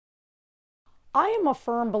I am a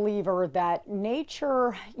firm believer that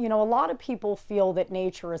nature, a lot of people feel that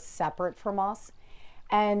nature is separate from us.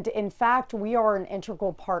 And in fact, we are an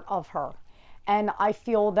integral part of her. And I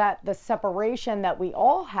feel that the separation that we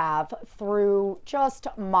all have through just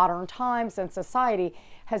modern times and society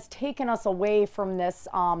has taken us away from this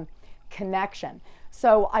connection.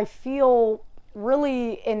 So I feel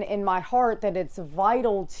really in my heart that it's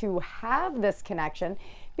vital to have this connection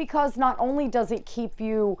because not only does it keep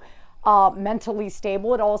you mentally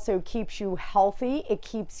stable, it also keeps you healthy. It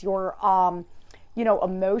keeps your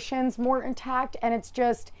emotions more intact, and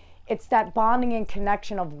it's that bonding and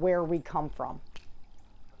connection of where we come from.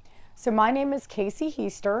 So my name is Casey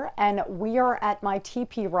Heister, and we are at my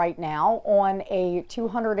teepee right now on a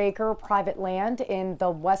 200-acre private land in the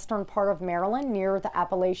western part of Maryland near the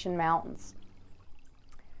Appalachian Mountains.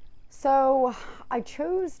 So I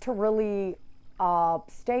chose to really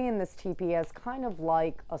stay in this teepee as kind of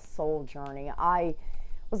like a soul journey. I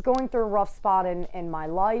was going through a rough spot in my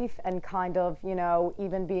life, and kind of,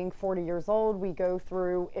 even being 40 years old, we go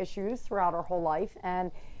through issues throughout our whole life.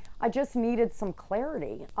 And I just needed some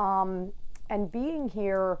clarity. And being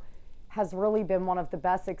here has really been one of the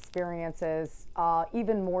best experiences,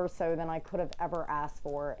 even more so than I could have ever asked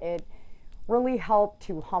for. It really helped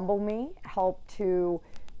to humble me, helped to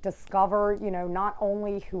discover, not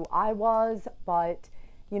only who I was, but,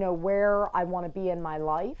 where I want to be in my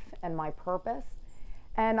life and my purpose.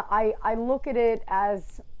 And I look at it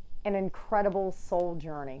as an incredible soul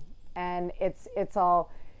journey. And it's a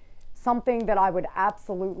something that I would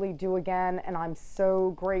absolutely do again, and I'm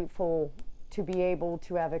so grateful to be able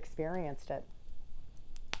to have experienced it.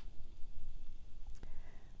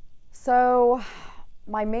 So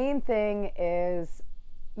my main thing is,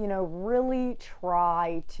 really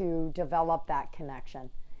try to develop that connection.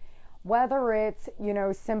 Whether it's,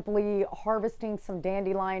 simply harvesting some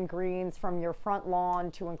dandelion greens from your front lawn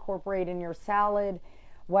to incorporate in your salad,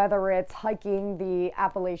 whether it's hiking the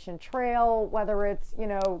Appalachian Trail, whether it's,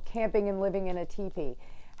 camping and living in a teepee.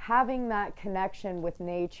 Having that connection with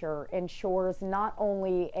nature ensures not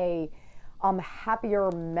only a happier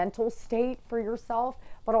mental state for yourself,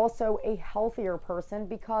 but also a healthier person,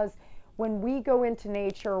 because when we go into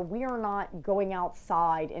nature, we are not going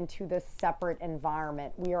outside into this separate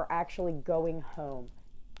environment. We are actually going home.